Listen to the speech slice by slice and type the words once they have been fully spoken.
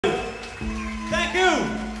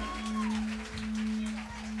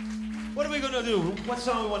are we gonna do? What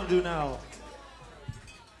song we want to do now?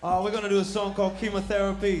 We're gonna do a song called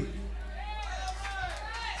Chemotherapy.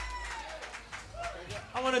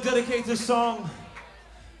 I want to dedicate this song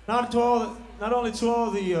not only to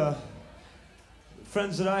all the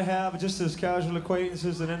friends that I have, just as casual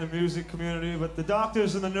acquaintances and in the music community, but the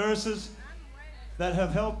doctors and the nurses that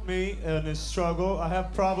have helped me in this struggle. I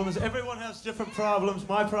have problems. Everyone has different problems.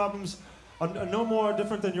 My problems are no more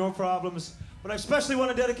different than your problems. But I especially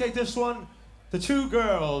want to dedicate this one to two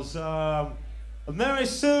girls, Mary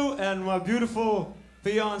Sue and my beautiful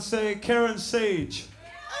fiancée, Karen Sage.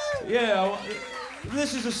 Yeah,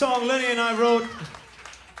 this is a song Lenny and I wrote.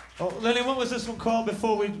 Oh, Lenny, what was this one called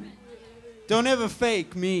before we... Don't Ever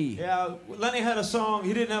Fake Me. Yeah, Lenny had a song.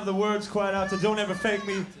 He didn't have the words quite out to Don't Ever Fake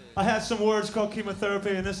Me. I had some words called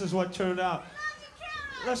Chemotherapy, and this is what turned out.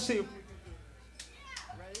 Let's see.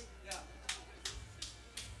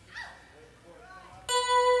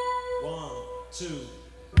 One, two.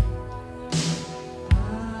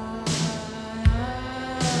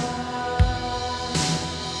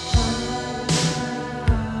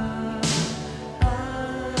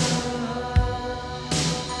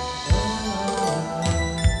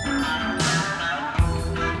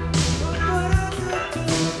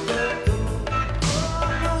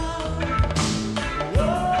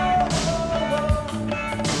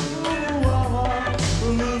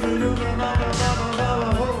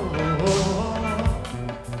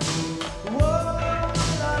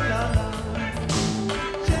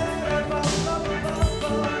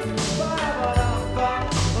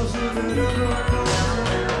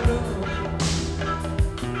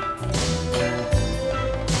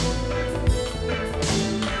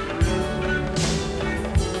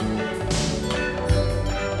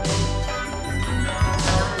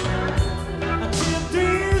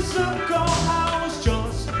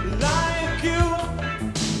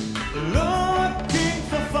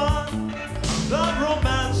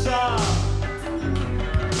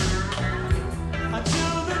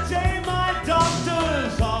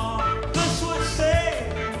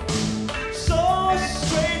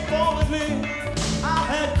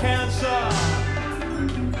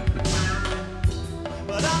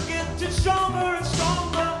 But I'm getting stronger and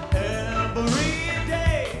stronger every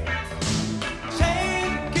day,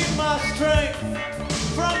 taking my strength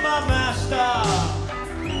from my master.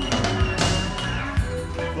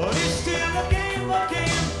 But it's still a game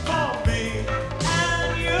for me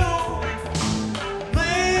and you,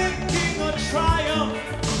 making a triumph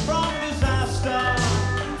from disaster.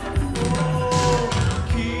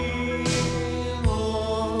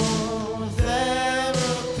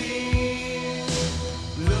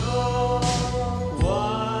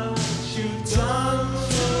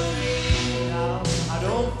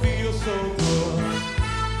 So good.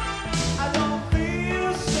 I don't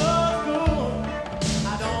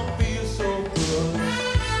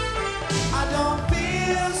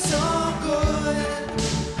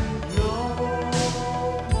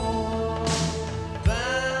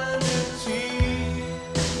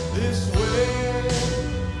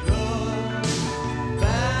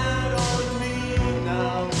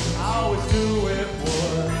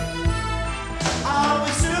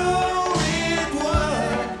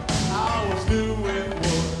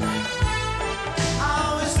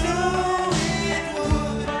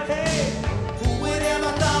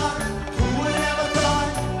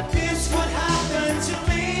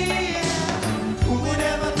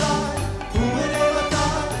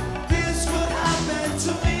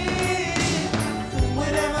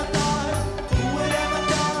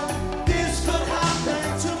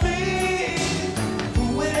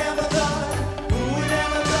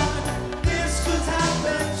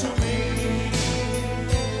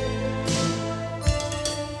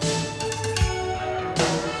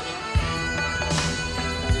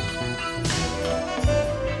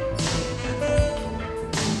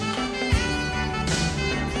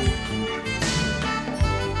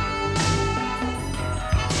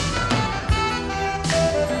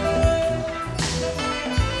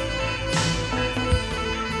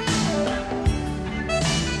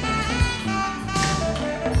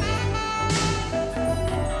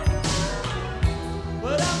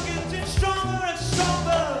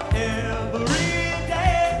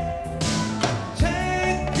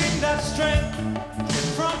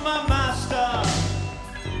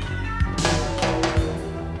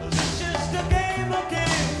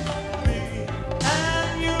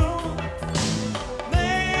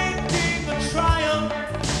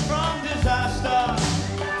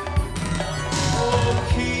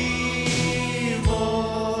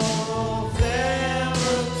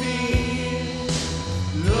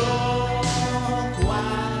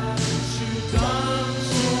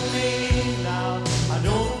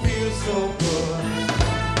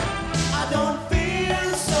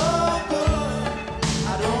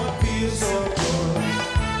feel so good.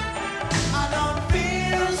 I don't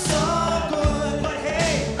feel so good. But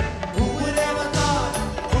hey, who would ever thought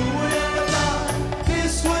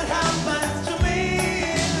this would happen to me?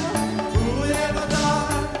 Who would ever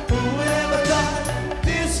thought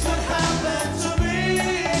this could happen to me?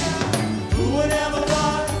 Who would ever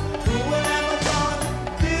thought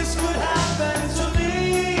this could happen to me?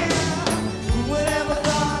 Who would ever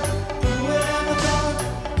thought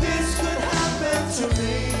this could happen to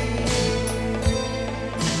me?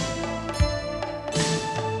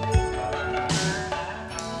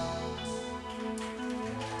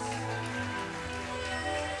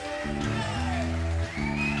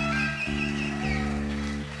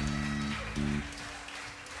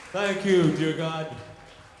 Thank you, dear God.